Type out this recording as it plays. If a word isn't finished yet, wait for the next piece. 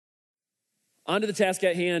On to the task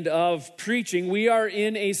at hand of preaching. We are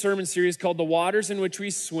in a sermon series called The Waters in Which We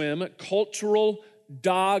Swim, Cultural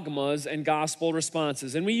Dogmas and Gospel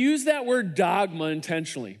Responses. And we use that word dogma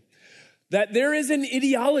intentionally. That there is an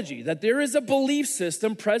ideology, that there is a belief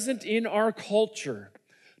system present in our culture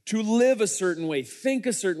to live a certain way, think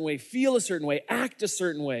a certain way, feel a certain way, act a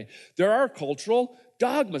certain way. There are cultural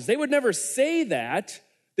dogmas. They would never say that.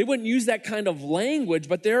 They wouldn't use that kind of language,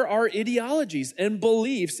 but there are ideologies and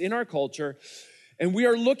beliefs in our culture, and we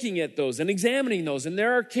are looking at those and examining those. And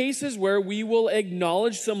there are cases where we will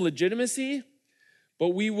acknowledge some legitimacy, but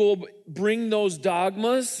we will bring those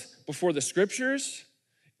dogmas before the scriptures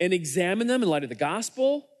and examine them in light of the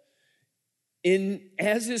gospel. And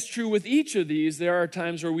as is true with each of these, there are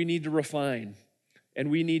times where we need to refine and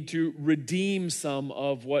we need to redeem some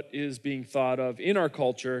of what is being thought of in our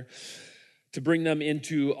culture to bring them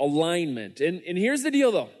into alignment. And here's the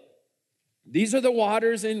deal, though. These are the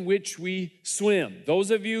waters in which we swim.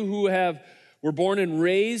 Those of you who were born and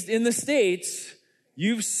raised in the States,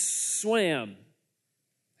 you've swam,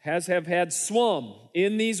 have had swum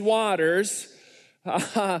in these waters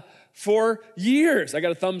for years. I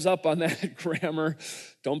got a thumbs up on that grammar.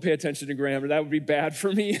 Don't pay attention to grammar. That would be bad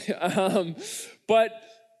for me. But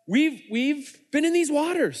we've been in these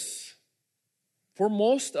waters for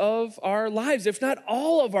most of our lives, if not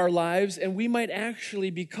all of our lives, and we might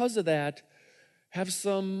actually, because of that, have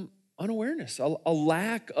some unawareness, a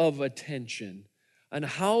lack of attention on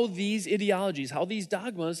how these ideologies, how these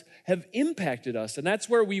dogmas have impacted us. And that's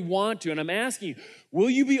where we want to. And I'm asking you, will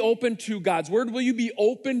you be open to God's word? Will you be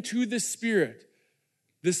open to the Spirit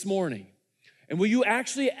this morning? And will you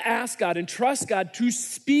actually ask God and trust God to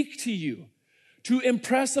speak to you, to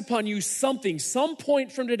impress upon you something, some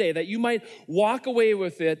point from today that you might walk away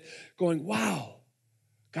with it going, wow,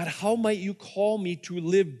 God, how might you call me to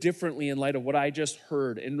live differently in light of what I just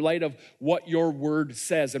heard, in light of what your word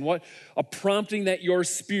says, and what a prompting that your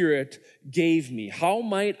Spirit gave me? How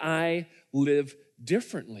might I live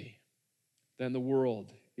differently than the world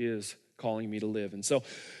is calling me to live? And so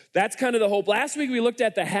that's kind of the hope. Last week we looked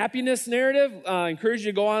at the happiness narrative. I encourage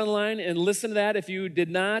you to go online and listen to that if you did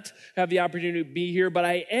not have the opportunity to be here. But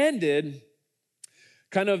I ended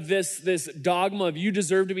kind of this dogma of you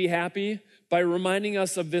deserve to be happy by reminding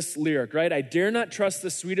us of this lyric, right? I dare not trust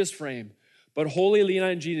the sweetest frame, but wholly lean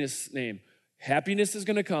on Jesus' name. Happiness is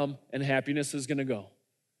going to come and happiness is going to go.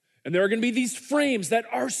 And there are going to be these frames that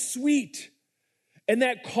are sweet and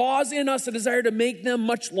that cause in us a desire to make them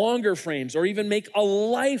much longer frames or even make a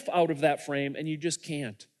life out of that frame, and you just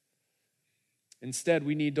can't. Instead,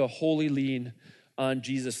 we need to wholly lean on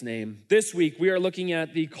Jesus' name. This week, we are looking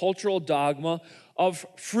at the cultural dogma of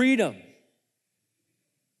freedom.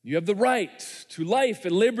 You have the right to life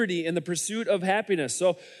and liberty in the pursuit of happiness.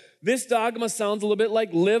 So this dogma sounds a little bit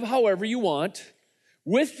like live however you want,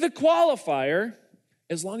 with the qualifier,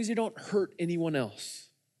 as long as you don't hurt anyone else.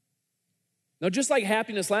 Now, just like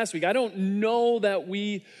happiness last week, I don't know that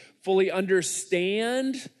we fully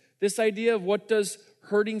understand this idea of what does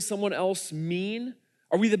hurting someone else mean.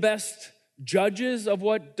 Are we the best judges of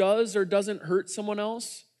what does or doesn't hurt someone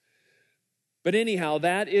else? But anyhow,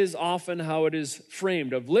 that is often how it is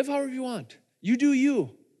framed, of live however you want. You do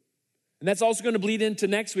you. And that's also going to bleed into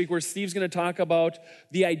next week where Steve's going to talk about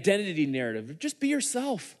the identity narrative. Just be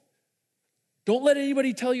yourself. Don't let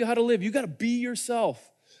anybody tell you how to live. You got to be yourself.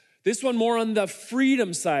 This one more on the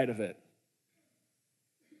freedom side of it.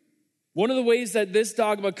 One of the ways that this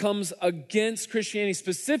dogma comes against Christianity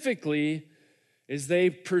specifically is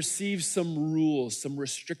they perceive some rules, some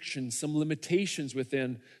restrictions, some limitations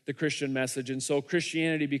within the Christian message. And so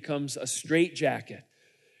Christianity becomes a straitjacket.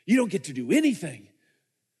 You don't get to do anything.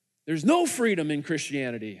 There's no freedom in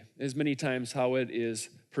Christianity, is many times how it is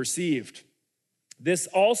perceived. This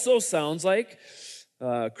also sounds like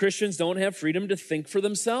Christians don't have freedom to think for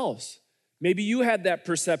themselves. Maybe you had that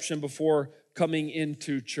perception before coming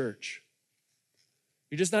into church.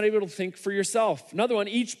 You're just not able to think for yourself. Another one,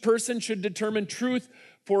 each person should determine truth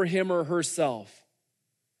for him or herself.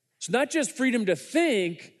 So not just freedom to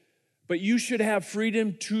think, but you should have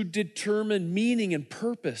freedom to determine meaning and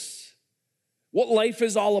purpose. What life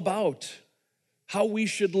is all about. How we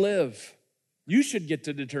should live. You should get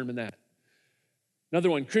to determine that. Another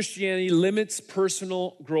one, Christianity limits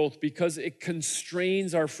personal growth because it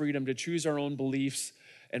constrains our freedom to choose our own beliefs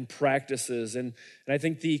and practices. And I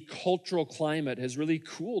think the cultural climate has really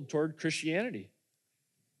cooled toward Christianity.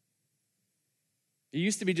 It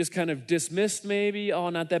used to be just kind of dismissed maybe, oh,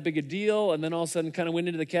 not that big a deal, and then all of a sudden kind of went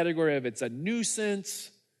into the category of it's a nuisance,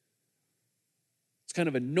 it's kind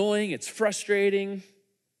of annoying, it's frustrating.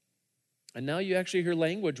 And now you actually hear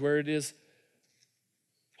language where it is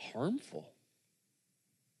harmful.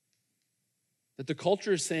 that the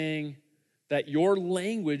culture is saying that your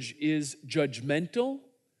language is judgmental,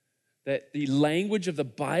 that the language of the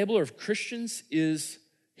Bible or of Christians is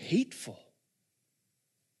hateful,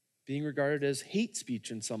 being regarded as hate speech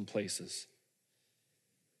in some places.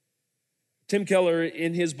 Tim Keller,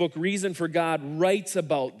 in his book, Reason for God, writes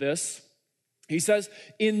about this. He says,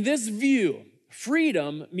 in this view,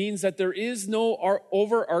 freedom means that there is no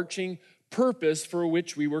overarching purpose for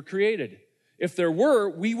which we were created. If there were,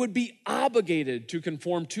 we would be obligated to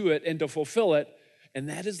conform to it and to fulfill it, and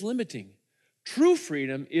that is limiting. True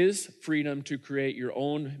freedom is freedom to create your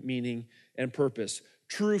own meaning and purpose.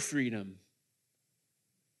 True freedom,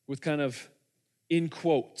 with kind of in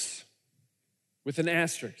quotes, with an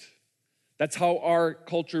asterisk. That's how our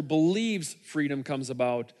culture believes freedom comes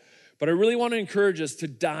about. But I really want to encourage us to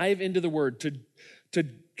dive into the Word, to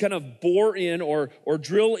kind of bore in or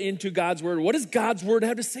drill into God's Word. What does God's Word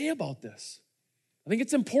have to say about this? I think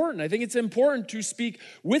it's important. I think it's important to speak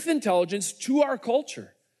with intelligence to our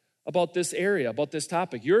culture about this area, about this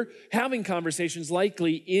topic. You're having conversations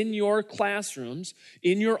likely in your classrooms,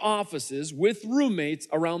 in your offices, with roommates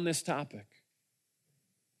around this topic.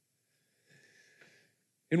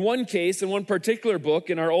 In one case, in one particular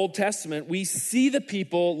book in our Old Testament, we see the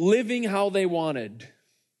people living how they wanted,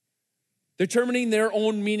 determining their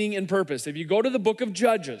own meaning and purpose. If you go to the book of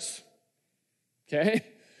Judges, okay,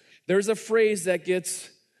 there's a phrase that gets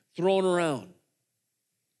thrown around.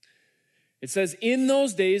 It says, in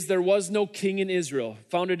those days, there was no king in Israel.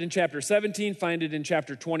 Found it in chapter 17, find it in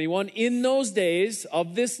chapter 21. In those days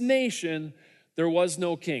of this nation, there was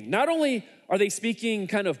no king. Not only are they speaking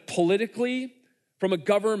kind of politically from a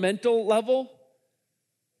governmental level,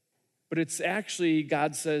 but it's actually,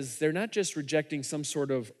 God says, they're not just rejecting some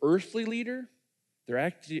sort of earthly leader,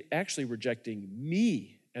 they're actually rejecting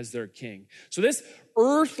me as their king. So this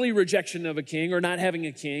earthly rejection of a king or not having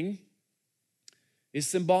a king is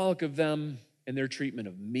symbolic of them and their treatment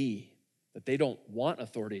of me, that they don't want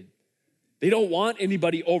authority. They don't want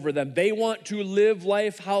anybody over them. They want to live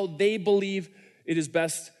life how they believe it is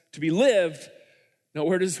best to be lived. Now,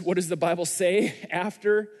 what does the Bible say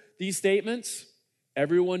after these statements?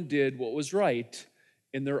 Everyone did what was right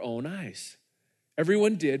in their own eyes.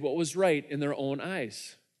 Everyone did what was right in their own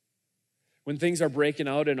eyes. When things are breaking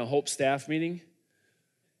out in a Hope staff meeting,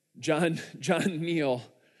 John Neal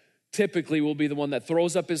typically will be the one that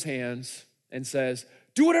throws up his hands and says,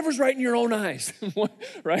 do whatever's right in your own eyes,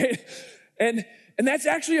 right? And that's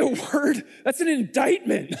actually a word, that's an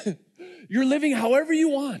indictment. You're living however you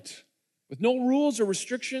want, with no rules or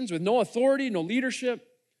restrictions, with no authority, no leadership.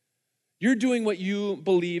 You're doing what you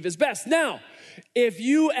believe is best. Now, if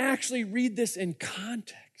you actually read this in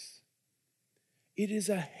context, it is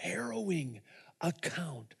a harrowing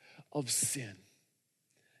account of sin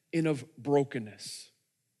and of brokenness.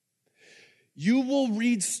 You will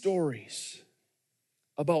read stories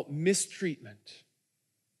about mistreatment,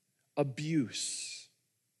 abuse,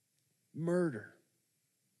 murder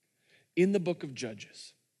in the book of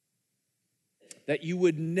Judges that you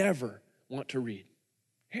would never want to read.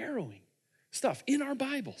 Harrowing stuff in our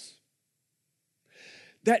Bibles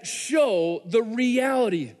that show the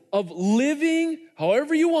reality of living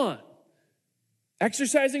however you want,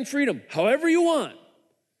 exercising freedom however you want,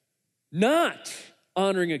 not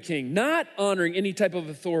honoring a king, not honoring any type of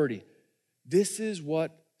authority. This is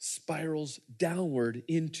what spirals downward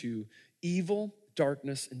into evil,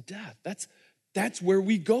 darkness, and death. That's where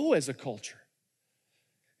we go as a culture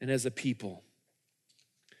and as a people.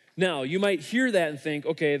 Now, you might hear that and think,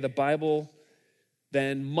 okay, the Bible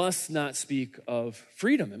then must not speak of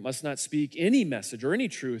freedom. It must not speak any message or any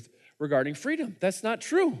truth regarding freedom. That's not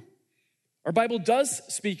true. Our Bible does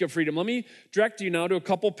speak of freedom. Let me direct you now to a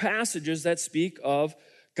couple passages that speak of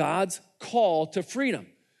God's call to freedom.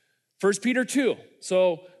 1 Peter 2.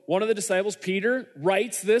 So one of the disciples, Peter,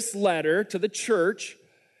 writes this letter to the church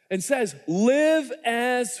and says, live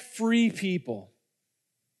as free people.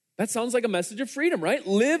 That sounds like a message of freedom, right?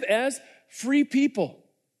 Live as free people.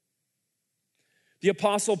 The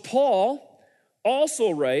Apostle Paul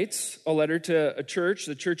also writes a letter to a church,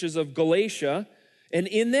 the churches of Galatia, and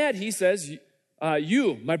in that he says,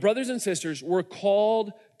 you, my brothers and sisters, were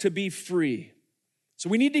called to be free. So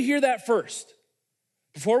we need to hear that first.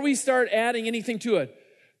 Before we start adding anything to it,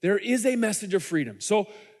 there is a message of freedom. So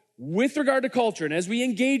with regard to culture, and as we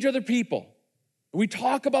engage other people, we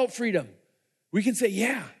talk about freedom, we can say,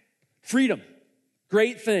 yeah, freedom,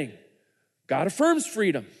 great thing. God affirms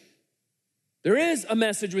freedom. There is a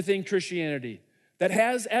message within Christianity that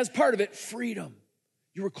has as part of it freedom.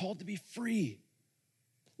 You were called to be free.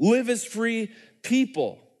 Live as free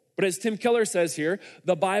people. But as Tim Keller says here,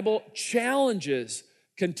 the Bible challenges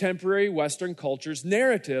contemporary Western culture's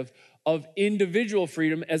narrative of individual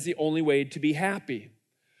freedom as the only way to be happy.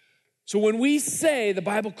 So when we say the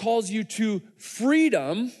Bible calls you to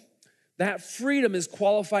freedom, that freedom is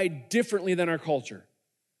qualified differently than our culture.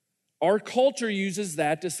 Our culture uses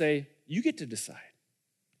that to say, you get to decide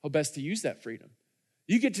how best to use that freedom.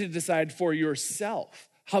 You get to decide for yourself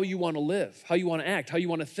how you want to live, how you want to act, how you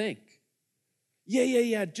want to think.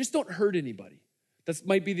 Yeah, just don't hurt anybody. That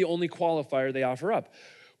might be the only qualifier they offer up.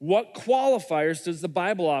 What qualifiers does the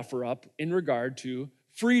Bible offer up in regard to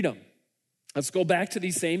freedom? Let's go back to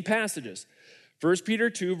these same passages. 1 Peter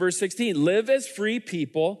 2, verse 16, live as free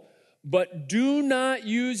people, but do not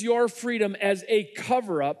use your freedom as a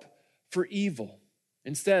cover-up for evil.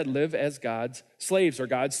 Instead, live as God's slaves or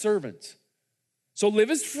God's servants. So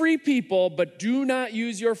live as free people, but do not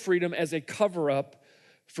use your freedom as a cover-up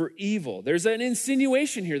for evil. There's an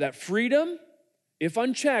insinuation here that freedom, if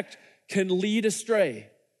unchecked, can lead astray,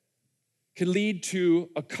 can lead to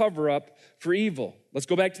a cover-up for evil. Let's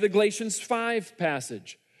go back to the Galatians 5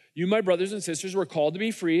 passage. You, my brothers and sisters, were called to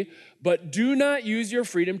be free, but do not use your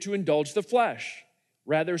freedom to indulge the flesh.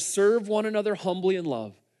 Rather, serve one another humbly in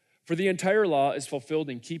love. For the entire law is fulfilled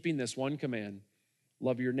in keeping this one command: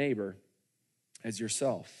 love your neighbor as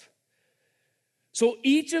yourself. So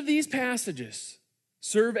each of these passages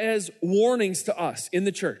serve as warnings to us in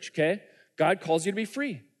the church, okay? God calls you to be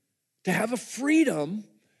free, to have a freedom,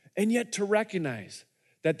 and yet to recognize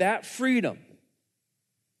that that freedom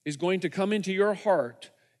is going to come into your heart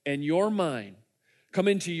and your mind, come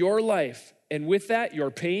into your life, and with that, your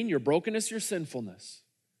pain, your brokenness, your sinfulness.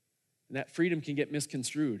 And that freedom can get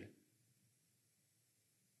misconstrued.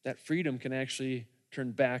 That freedom can actually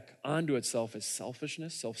turn back onto itself as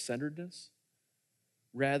selfishness, self-centeredness,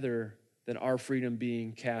 rather than our freedom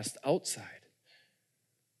being cast outside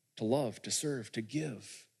to love, to serve, to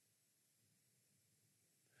give.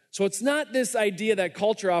 So it's not this idea that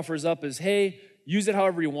culture offers up as, hey, use it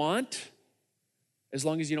however you want, as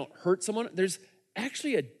long as you don't hurt someone. There's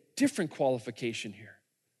actually a different qualification here.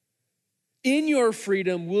 In your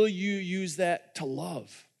freedom, will you use that to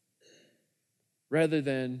love rather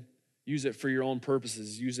than use it for your own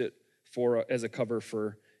purposes, use it as a cover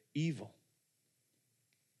for evil?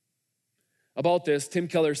 About this, Tim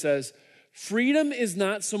Keller says, freedom is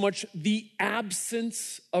not so much the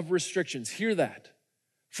absence of restrictions. Hear that.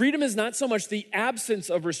 Freedom is not so much the absence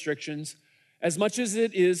of restrictions as much as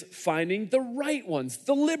it is finding the right ones,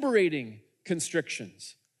 the liberating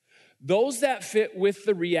constrictions. Those that fit with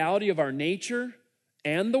the reality of our nature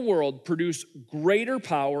and the world produce greater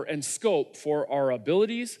power and scope for our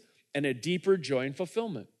abilities and a deeper joy and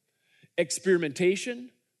fulfillment.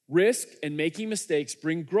 Experimentation, risk, and making mistakes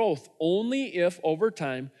bring growth only if, over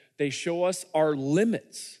time, they show us our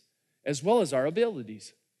limits as well as our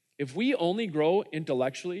abilities. If we only grow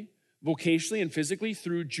intellectually, vocationally, and physically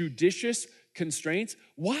through judicious constraints,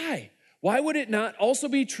 why? Why would it not also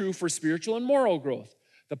be true for spiritual and moral growth?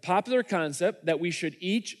 The popular concept that we should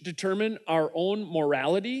each determine our own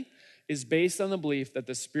morality is based on the belief that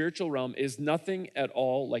the spiritual realm is nothing at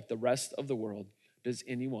all like the rest of the world. Does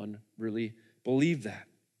anyone really believe that?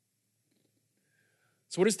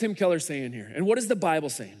 So what is Tim Keller saying here? And what is the Bible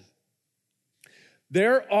saying?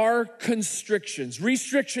 There are constrictions,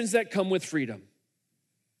 restrictions that come with freedom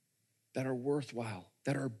that are worthwhile,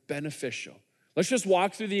 that are beneficial. Let's just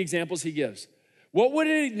walk through the examples he gives. What would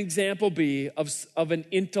an example be of an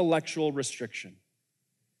intellectual restriction?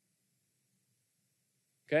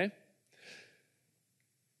 Okay?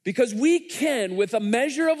 Because we can, with a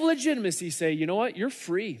measure of legitimacy, say, you know what? You're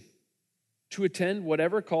free to attend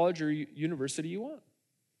whatever college or university you want.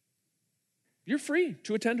 You're free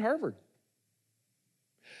to attend Harvard.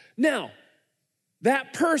 Now,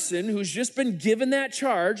 that person who's just been given that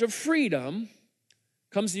charge of freedom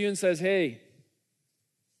comes to you and says, hey,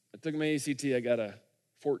 I took my ACT, I got a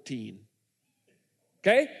 14.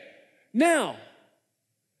 Okay? Now,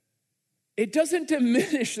 it doesn't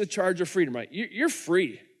diminish the charge of freedom, right? You're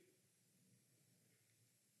free.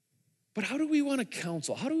 But how do we want to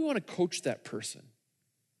counsel? How do we want to coach that person?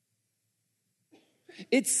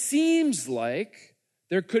 It seems like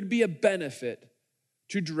there could be a benefit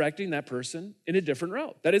to directing that person in a different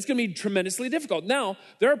route. That is going to be tremendously difficult. Now,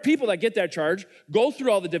 there are people that get that charge, go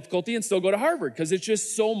through all the difficulty, and still go to Harvard because it's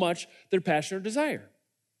just so much their passion or desire.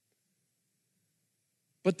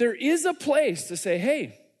 But there is a place to say,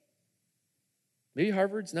 hey, maybe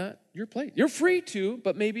Harvard's not your place. You're free to,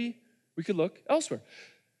 but maybe we could look elsewhere.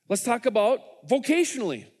 Let's talk about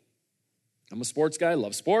vocationally. I'm a sports guy,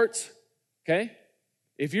 love sports, okay?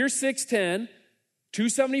 If you're 6'10",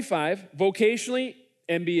 275, vocationally,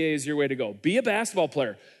 NBA is your way to go. Be a basketball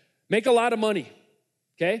player. Make a lot of money,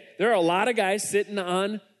 okay? There are a lot of guys sitting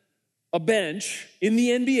on a bench in the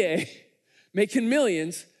NBA making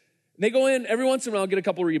millions. And they go in every once in a while and get a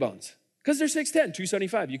couple rebounds because they're 6'10",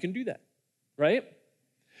 275. You can do that, right?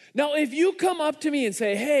 Now, if you come up to me and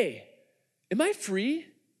say, hey, am I free?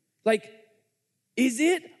 Like, is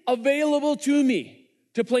it available to me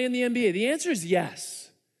to play in the NBA? The answer is yes.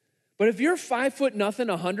 But if you're 5 foot nothing,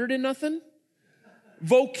 100 and nothing,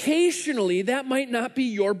 vocationally, that might not be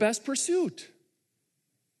your best pursuit.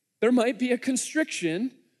 There might be a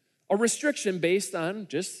restriction based on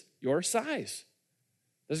just your size.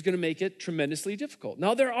 This is going to make it tremendously difficult.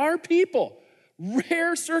 Now, there are people,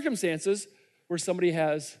 rare circumstances, where somebody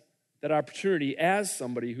has that opportunity as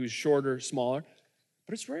somebody who's shorter, smaller,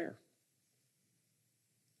 but it's rare.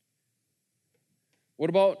 What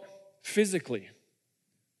about physically?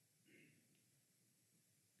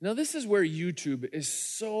 Now, this is where YouTube is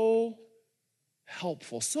so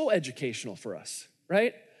helpful, so educational for us,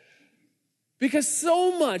 right? Because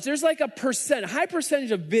so much, there's like a high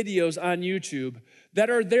percentage of videos on YouTube that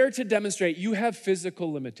are there to demonstrate you have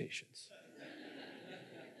physical limitations,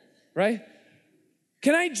 right?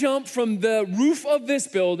 Can I jump from the roof of this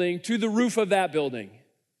building to the roof of that building?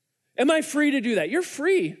 Am I free to do that? You're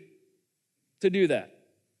free to do that.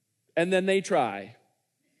 And then they try.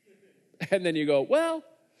 And then you go, well,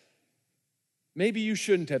 maybe you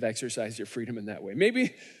shouldn't have exercised your freedom in that way.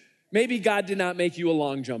 Maybe God did not make you a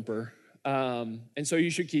long jumper, and so you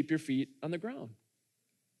should keep your feet on the ground.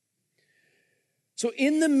 So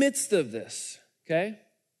in the midst of this, okay,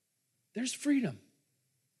 there's freedom.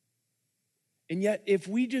 And yet, if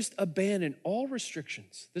we just abandon all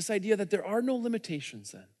restrictions, this idea that there are no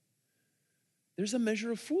limitations then, there's a measure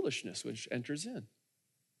of foolishness which enters in.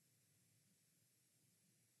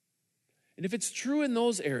 And if it's true in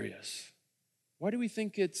those areas, why do we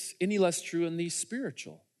think it's any less true in the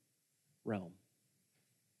spiritual realm?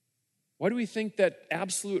 Why do we think that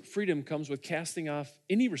absolute freedom comes with casting off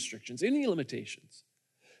any restrictions, any limitations,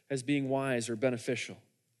 as being wise or beneficial?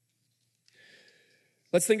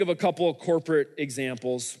 Let's think of a couple of corporate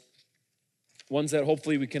examples, ones that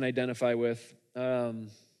hopefully we can identify with.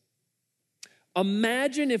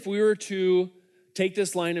 Imagine if we were to take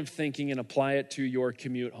this line of thinking and apply it to your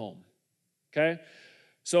commute home, okay?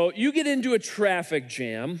 So you get into a traffic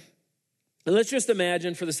jam, and let's just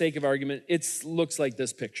imagine, for the sake of argument, it looks like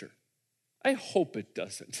this picture. I hope it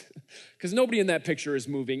doesn't, because nobody in that picture is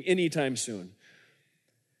moving anytime soon.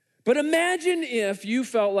 But imagine if you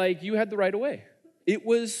felt like you had the right of way. It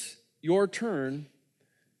was your turn,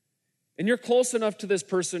 and you're close enough to this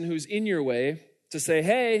person who's in your way to say,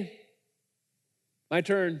 hey, my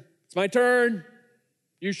turn. It's my turn.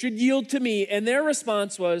 You should yield to me. And their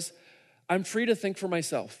response was, I'm free to think for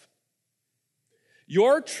myself.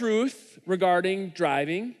 Your truth regarding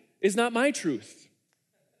driving is not my truth.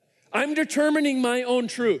 I'm determining my own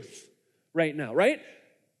truth right now, right?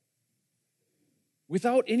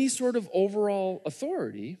 Without any sort of overall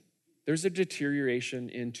authority, there's a deterioration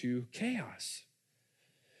into chaos.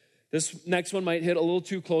 This next one might hit a little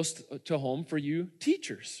too close to home for you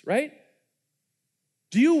teachers, right?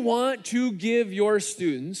 Do you want to give your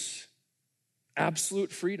students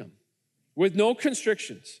absolute freedom with no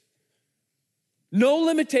constrictions, no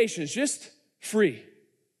limitations, just free?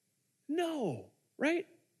 No, right?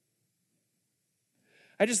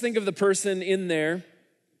 I just think of the person in there,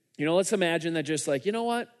 let's imagine that just like, you know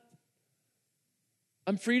what?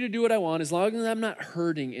 I'm free to do what I want as long as I'm not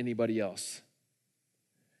hurting anybody else.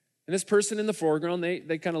 And this person in the foreground,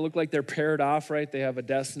 they kind of look like they're paired off, right? They have a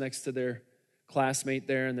desk next to their classmate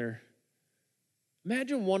there, and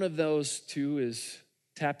imagine one of those two is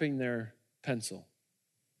tapping their pencil,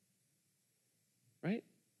 right?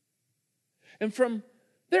 And from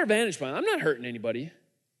their vantage point, I'm not hurting anybody,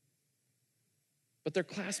 but their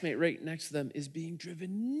classmate right next to them is being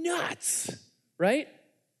driven nuts, right?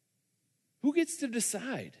 Who gets to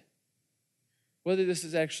decide whether this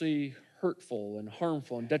is actually hurtful and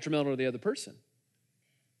harmful and detrimental to the other person?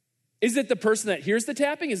 Is it the person that hears the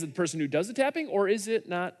tapping? Is it the person who does the tapping? Or is it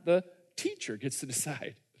not the teacher gets to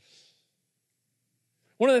decide?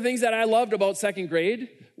 One of the things that I loved about second grade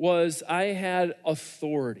was I had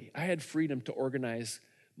authority. I had freedom to organize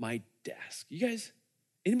my desk. You guys,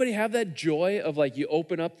 anybody have that joy of like you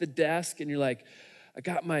open up the desk and you're like, I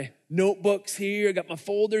got my notebooks here, I got my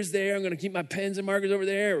folders there, I'm gonna keep my pens and markers over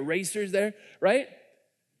there, erasers there, right?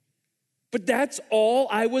 But that's all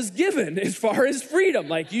I was given as far as freedom.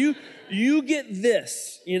 Like you get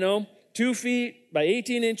this, 2 feet by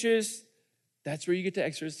 18 inches. That's where you get to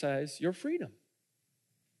exercise your freedom.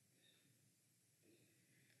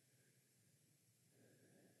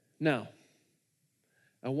 Now,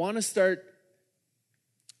 I want to start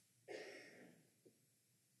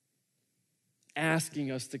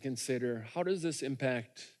asking us to consider, how does this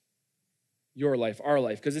impact your life, our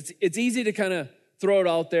life? Because it's easy to kind of throw it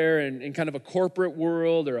out there in kind of a corporate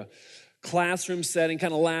world or a classroom setting,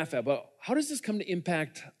 kind of laugh at, but how does this come to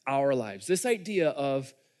impact our lives? This idea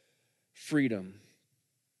of freedom.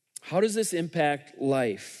 How does this impact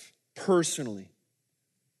life personally?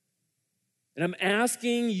 And I'm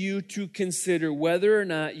asking you to consider whether or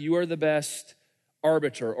not you are the best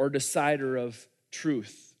arbiter or decider of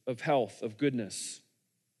truth, of health, of goodness.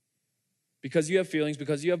 Because you have feelings,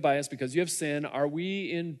 because you have bias, because you have sin, are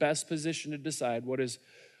we in best position to decide what is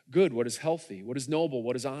good, what is healthy, what is noble,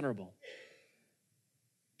 what is honorable?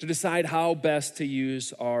 To decide how best to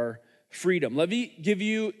use our freedom. Let me give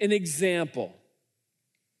you an example.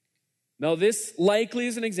 Now, this likely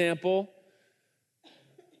is an example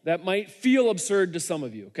that might feel absurd to some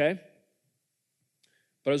of you, okay?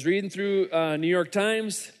 But I was reading through New York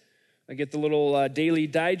Times. I get the little daily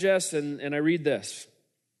digest, and I read this.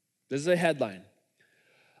 This is a headline.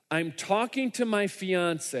 I'm talking to my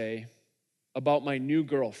fiance about my new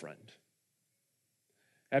girlfriend.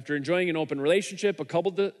 After enjoying an open relationship, a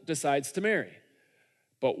couple decides to marry.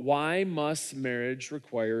 But why must marriage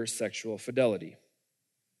require sexual fidelity?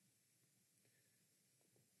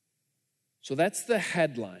 So that's the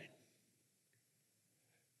headline.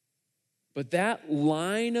 But that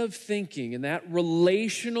line of thinking and that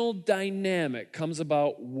relational dynamic comes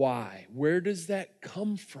about why? Where does that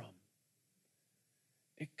come from?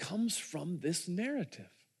 It comes from this narrative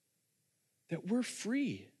that we're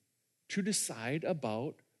free to decide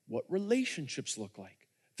about what relationships look like.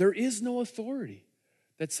 There is no authority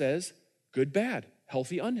that says good, bad,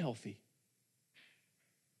 healthy, unhealthy.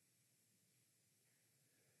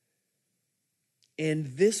 And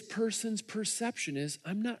this person's perception is,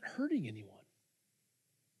 I'm not hurting anyone.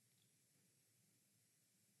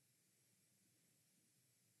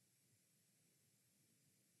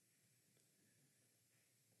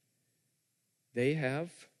 They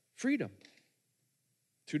have freedom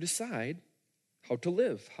to decide how to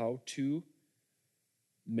live, how to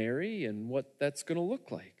marry, and what that's going to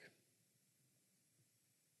look like.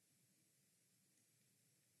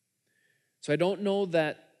 So I don't know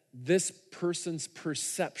that this person's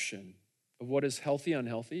perception of what is healthy,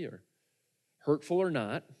 unhealthy, or hurtful or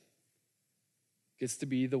not gets to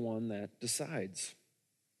be the one that decides.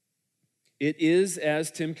 It is,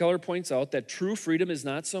 as Tim Keller points out, that true freedom is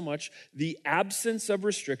not so much the absence of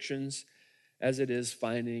restrictions as it is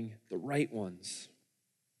finding the right ones.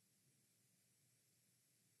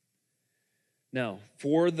 Now,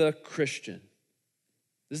 for the Christian,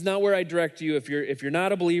 this is not where I direct you. If you're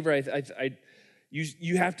not a believer,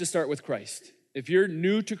 you have to start with Christ. If you're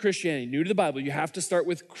new to Christianity, new to the Bible, you have to start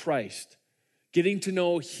with Christ. Getting to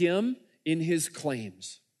know him in his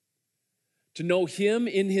claims. To know him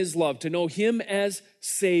in his love. To know him as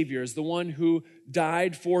Savior, as the one who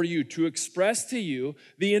died for you. To express to you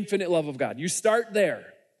the infinite love of God. You start there.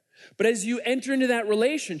 But as you enter into that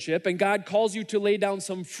relationship and God calls you to lay down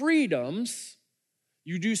some freedoms,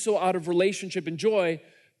 you do so out of relationship and joy,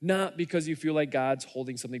 not because you feel like God's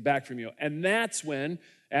holding something back from you. And that's when,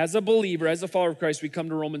 as a believer, as a follower of Christ, we come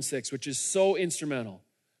to Romans 6, which is so instrumental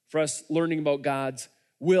for us learning about God's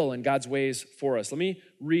will and God's ways for us. Let me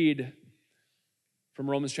read from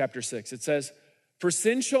Romans chapter 6. It says, "For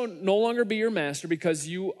sin shall no longer be your master because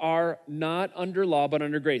you are not under law but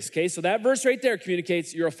under grace." Okay, so that verse right there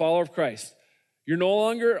communicates you're a follower of Christ. You're no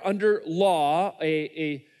longer under law,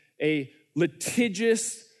 a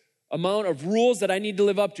litigious amount of rules that I need to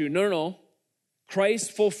live up to. No.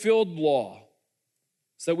 Christ fulfilled law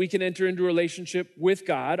so that we can enter into a relationship with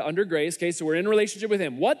God under grace. Okay, so we're in a relationship with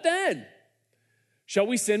him. What then? Shall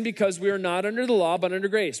we sin because we are not under the law but under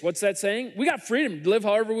grace? What's that saying? We got freedom to live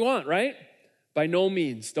however we want, right? By no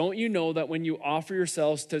means. Don't you know that when you offer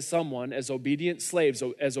yourselves to someone as obedient slaves,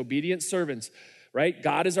 as obedient servants, right?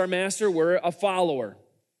 God is our master, we're a follower.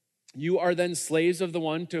 You are then slaves of the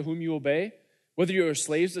one to whom you obey, whether you are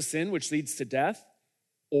slaves to sin, which leads to death,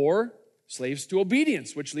 or slaves to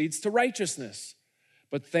obedience, which leads to righteousness.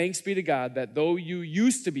 But thanks be to God that though you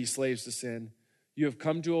used to be slaves to sin, you have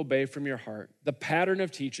come to obey from your heart the pattern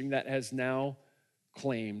of teaching that has now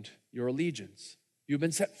claimed your allegiance. You've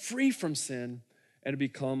been set free from sin and have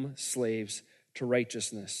become slaves to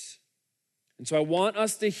righteousness. And so I want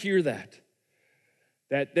us to hear that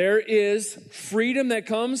there is freedom that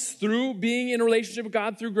comes through being in a relationship with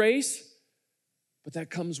God through grace, but that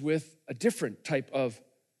comes with a different type of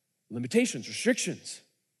limitations, restrictions,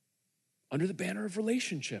 under the banner of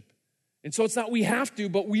relationship. And so it's not we have to,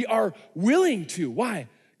 but we are willing to. Why?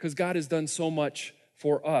 Because God has done so much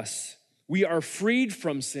for us. We are freed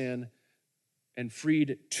from sin and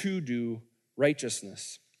freed to do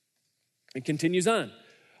righteousness. It continues on.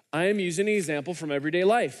 I am using an example from everyday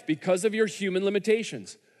life because of your human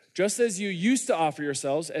limitations. Just as you used to offer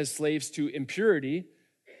yourselves as slaves to impurity,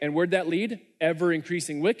 and where'd that lead? Ever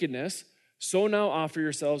increasing wickedness. So now offer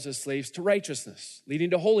yourselves as slaves to righteousness, leading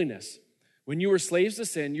to holiness. When you were slaves to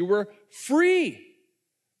sin, you were free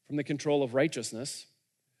from the control of righteousness.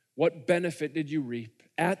 What benefit did you reap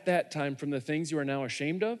at that time from the things you are now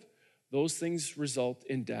ashamed of? Those things result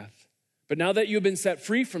in death. But now that you have been set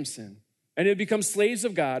free from sin and have become slaves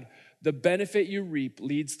of God, the benefit you reap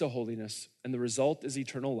leads to holiness, and the result is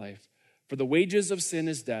eternal life. For the wages of sin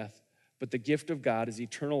is death, but the gift of God is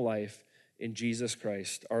eternal life in Jesus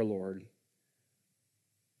Christ our Lord.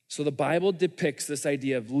 So the Bible depicts this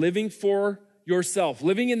idea of living for yourself.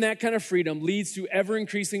 Living in that kind of freedom leads to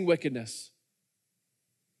ever-increasing wickedness.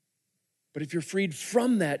 But if you're freed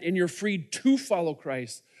from that and you're freed to follow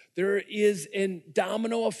Christ, there is a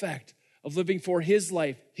domino effect of living for his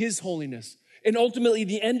life, his holiness. And ultimately,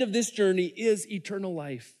 the end of this journey is eternal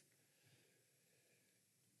life.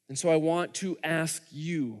 And so I want to ask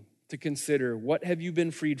you to consider, what have you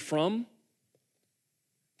been freed from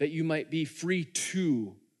that you might be free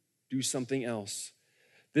to do something else?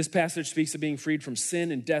 This passage speaks of being freed from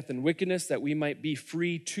sin and death and wickedness, that we might be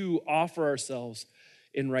free to offer ourselves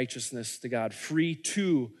in righteousness to God, free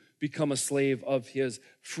to become a slave of his,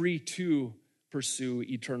 free to pursue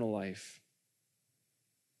eternal life.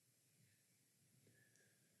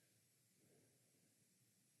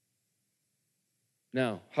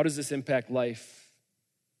 Now, how does this impact life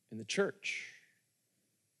in the church?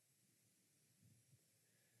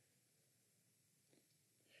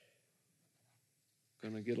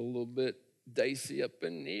 Gonna get a little bit dicey up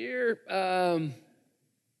in here.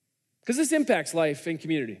 Because this impacts life in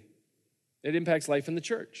community. It impacts life in the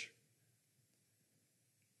church.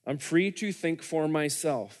 I'm free to think for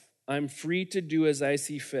myself. I'm free to do as I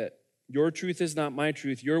see fit. Your truth is not my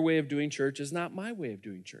truth. Your way of doing church is not my way of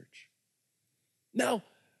doing church. Now,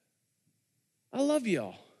 I love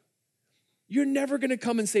y'all. You're never going to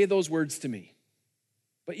come and say those words to me.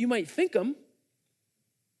 But you might think them,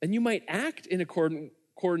 and you might act in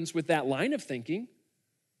accordance with that line of thinking.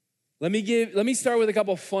 Let me start with a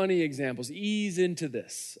couple funny examples. Ease into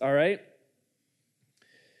this, all right?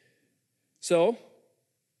 So,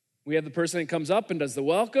 we have the person that comes up and does the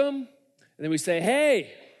welcome, and then we say,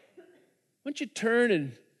 hey, why don't you turn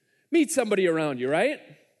and meet somebody around you, right?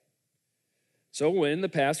 So when the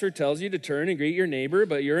pastor tells you to turn and greet your neighbor,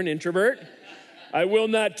 but you're an introvert, I will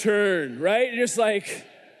not turn, right? You're just like,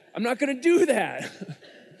 I'm not going to do that.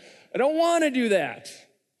 I don't want to do that.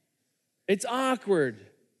 It's awkward.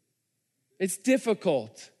 It's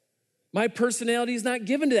difficult. My personality is not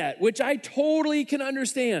given to that, which I totally can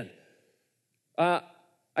understand. I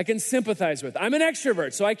can sympathize with. I'm an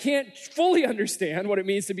extrovert, so I can't fully understand what it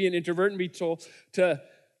means to be an introvert and be told to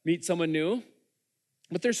meet someone new.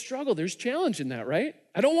 But there's struggle, there's challenge in that, right?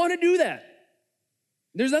 I don't want to do that.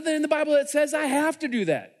 There's nothing in the Bible that says I have to do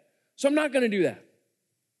that. So I'm not going to do that.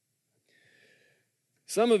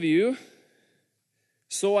 Some of you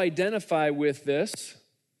so identify with this,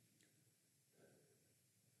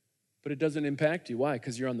 but it doesn't impact you. Why?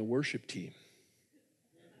 Because you're on the worship team.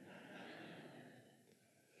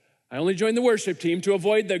 I only joined the worship team to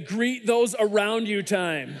avoid the greet those around you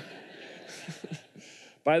time.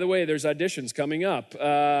 By the way, there's auditions coming up.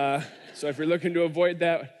 So if you're looking to avoid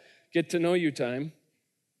that get to know you time.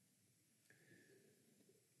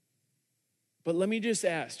 But let me just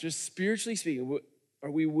ask, just spiritually speaking,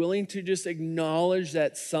 are we willing to just acknowledge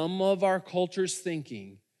that some of our culture's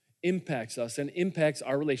thinking impacts us and impacts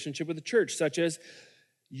our relationship with the church, such as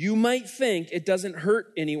you might think it doesn't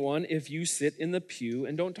hurt anyone if you sit in the pew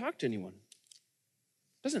and don't talk to anyone.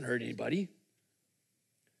 It doesn't hurt anybody.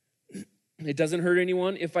 It doesn't hurt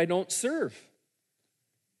anyone if I don't serve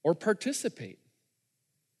or participate.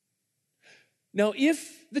 Now,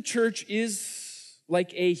 if the church is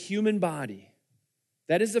like a human body,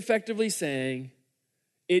 that is effectively saying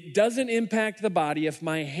it doesn't impact the body if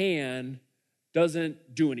my hand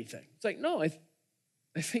doesn't do anything. It's like, no,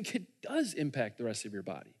 I think it does impact the rest of your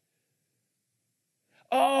body.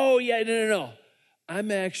 Oh, yeah, no. I'm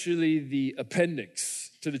actually the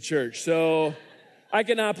appendix to the church, so I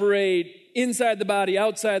can operate inside the body,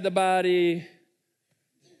 outside the body.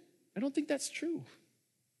 I don't think that's true.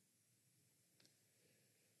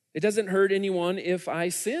 It doesn't hurt anyone if I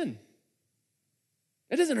sin.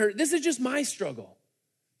 It doesn't hurt. This is just my struggle.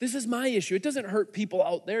 This is my issue. It doesn't hurt people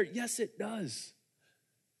out there. Yes, it does.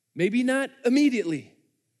 Maybe not immediately,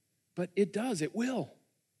 but it does. It will.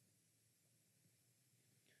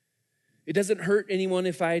 It doesn't hurt anyone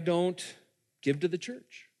if I don't give to the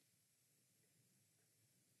church.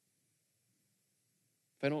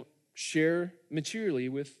 if I don't share materially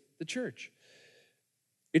with the church.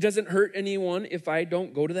 It doesn't hurt anyone if I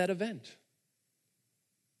don't go to that event.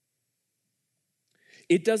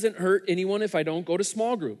 It doesn't hurt anyone if I don't go to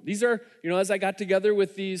small group. These are, as I got together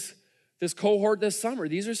with this cohort this summer,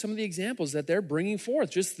 these are some of the examples that they're bringing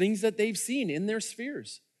forth, just things that they've seen in their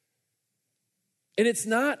spheres. And it's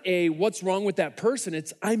not a what's wrong with that person,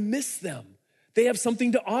 it's I miss them. They have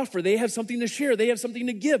something to offer, they have something to share, they have something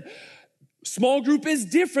to give. Small group is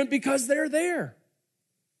different because they're there.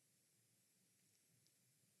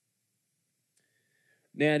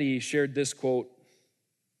 Natty shared this quote.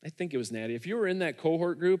 I think it was Natty. If you were in that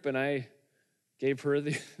cohort group and I gave her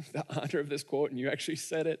the honor of this quote and you actually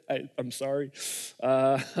said it, I'm sorry.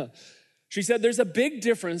 She said, there's a big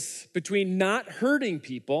difference between not hurting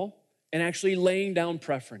people and actually laying down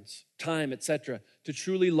preference, time, etc., to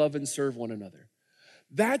truly love and serve one another.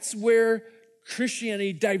 That's where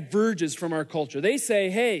Christianity diverges from our culture. They say,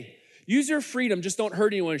 hey, use your freedom, just don't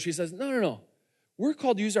hurt anyone. And she says, no. We're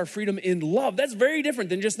called to use our freedom in love. That's very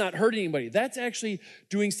different than just not hurting anybody. That's actually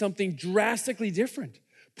doing something drastically different,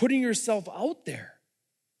 putting yourself out there,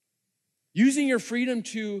 using your freedom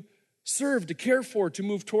to serve, to care for, to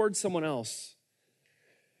move towards someone else.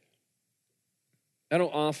 I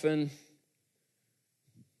don't often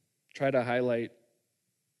try to highlight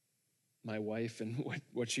my wife and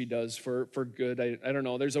what she does for good. I don't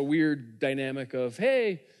know. There's a weird dynamic of,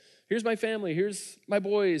 hey, here's my family, here's my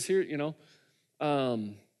boys, here,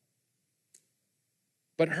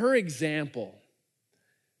 but her example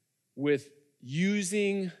with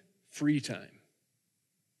using free time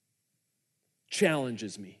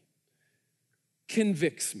challenges me,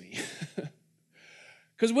 convicts me.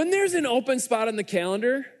 Because when there's an open spot on the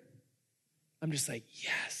calendar, I'm just like,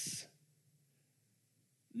 yes,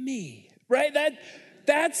 me, right?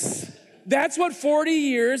 That's what 40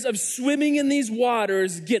 years of swimming in these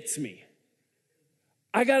waters gets me.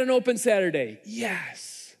 I got an open Saturday.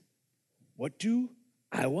 Yes. What do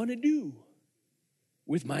I want to do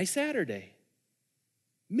with my Saturday?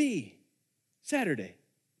 Me. Saturday.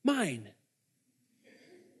 Mine.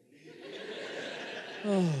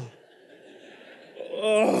 Oh,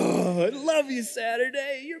 I love you,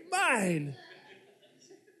 Saturday. You're mine.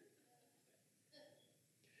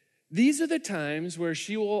 These are the times where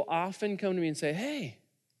she will often come to me and say, hey,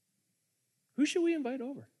 who should we invite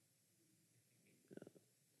over?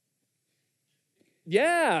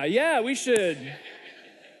 Yeah, we should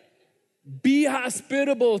be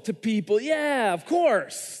hospitable to people. Yeah, of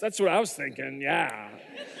course. That's what I was thinking, yeah.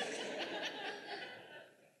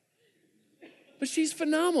 But she's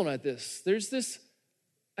phenomenal at this. There's this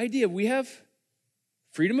idea. We have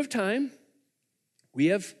freedom of time. We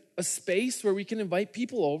have a space where we can invite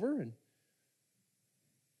people over. And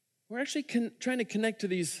we're actually trying to connect to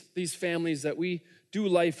these families that we do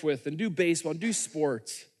life with and do baseball and do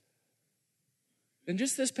sports. And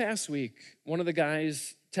just this past week, one of the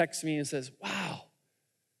guys texts me and says, wow,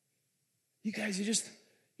 you guys, you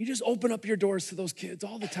just open up your doors to those kids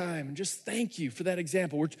all the time. And just thank you for that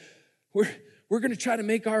example. We're going to try to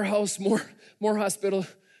make our house more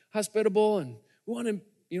hospitable, and we want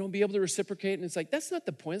to be able to reciprocate. And it's like, that's not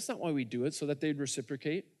the point. That's not why we do it, so that they'd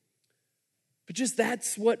reciprocate. But just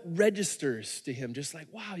that's what registers to him. Just like,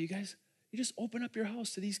 wow, you guys, you just open up your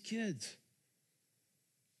house to these kids.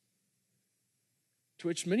 To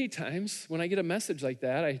which many times when I get a message like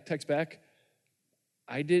that, I text back,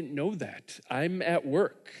 I didn't know that. I'm at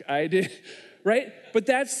work. Right? But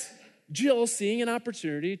that's Jill seeing an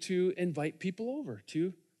opportunity to invite people over,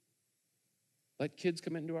 to let kids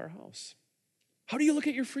come into our house. How do you look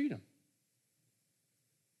at your freedom?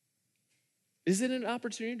 Is it an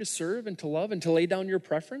opportunity to serve and to love and to lay down your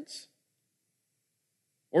preference?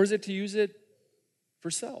 Or is it to use it for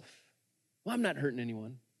self? Well, I'm not hurting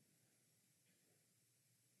anyone.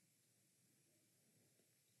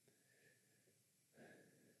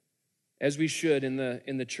 As we should in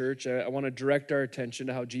the church, I want to direct our attention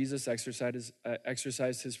to how Jesus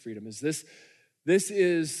exercised his freedom. This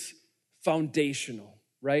is foundational,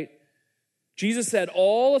 right? Jesus said,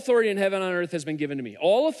 all authority in heaven and on earth has been given to me.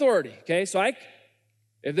 All authority, okay? So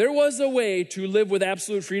if there was a way to live with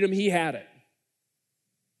absolute freedom, he had it.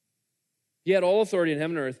 He had all authority in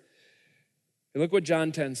heaven and earth. And look what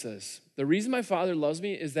John 10 says. The reason my Father loves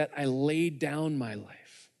me is that I laid down my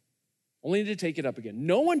life, only to take it up again.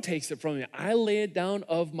 No one takes it from me. I lay it down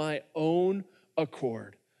of my own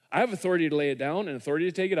accord. I have authority to lay it down and authority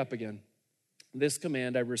to take it up again. This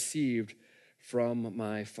command I received from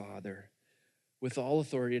my Father. With all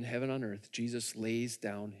authority in heaven and on earth, Jesus lays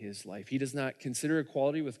down his life. He does not consider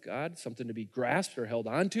equality with God something to be grasped or held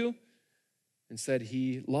onto. Instead,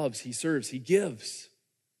 he loves, he serves, he gives.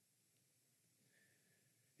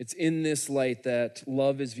 It's in this light that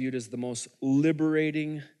love is viewed as the most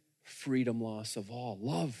liberating freedom loss of all.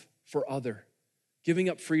 Love for other, giving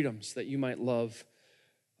up freedoms that you might love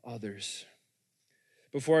others.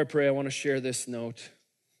 Before I pray, I want to share this note.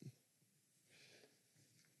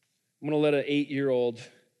 I'm going to let an 8-year-old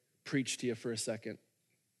preach to you for a second.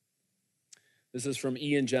 This is from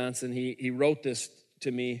Ian Johnson. He wrote this to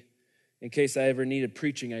me in case I ever needed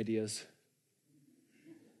preaching ideas.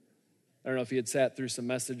 I don't know if he had sat through some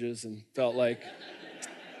messages and felt like,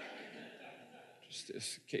 just in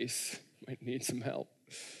case I might need some help.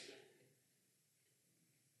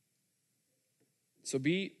 So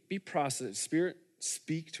be processed. Spirit,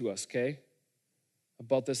 speak to us, okay?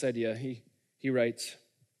 About this idea. He writes,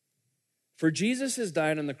 "For Jesus has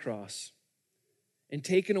died on the cross and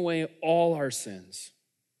taken away all our sins.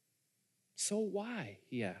 So why,"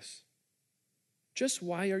 he asks, "just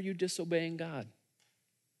why are you disobeying God?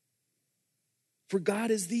 For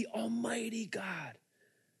God is the Almighty God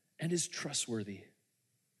and is trustworthy.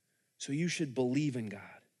 So you should believe in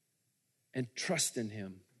God and trust in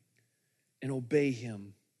him and obey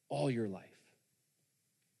him all your life."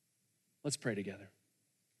 Let's pray together.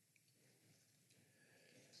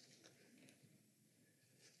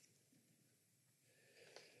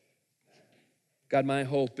 God, my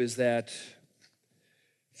hope is that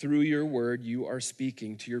through your word, you are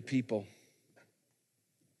speaking to your people,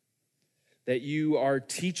 that you are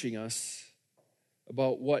teaching us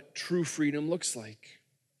about what true freedom looks like.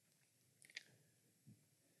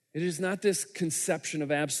 It is not this conception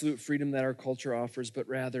of absolute freedom that our culture offers, but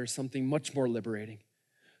rather something much more liberating,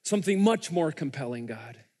 something much more compelling,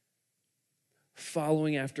 God.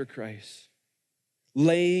 Following after Christ,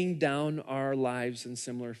 laying down our lives in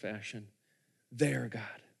similar fashion. There,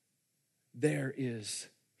 God, there is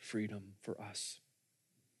freedom for us.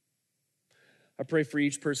 I pray for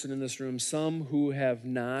each person in this room, some who have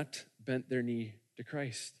not bent their knee to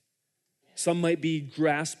Christ. Some might be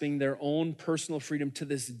grasping their own personal freedom to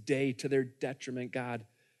this day, to their detriment. God,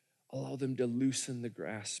 allow them to loosen the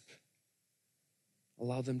grasp.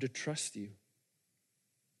 Allow them to trust you.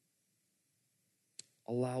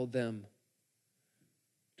 Allow them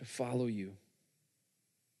to follow you.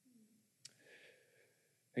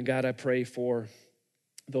 And God, I pray for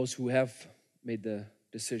those who have made the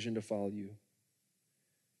decision to follow you,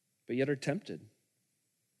 but yet are tempted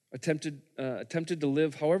to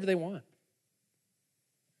live however they want,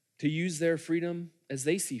 to use their freedom as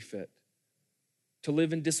they see fit, to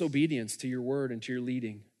live in disobedience to your word and to your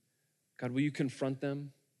leading. God, will you confront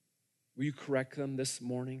them? Will you correct them this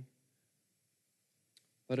morning?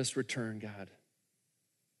 Let us return, God,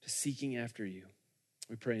 to seeking after you.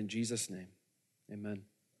 We pray in Jesus' name. Amen.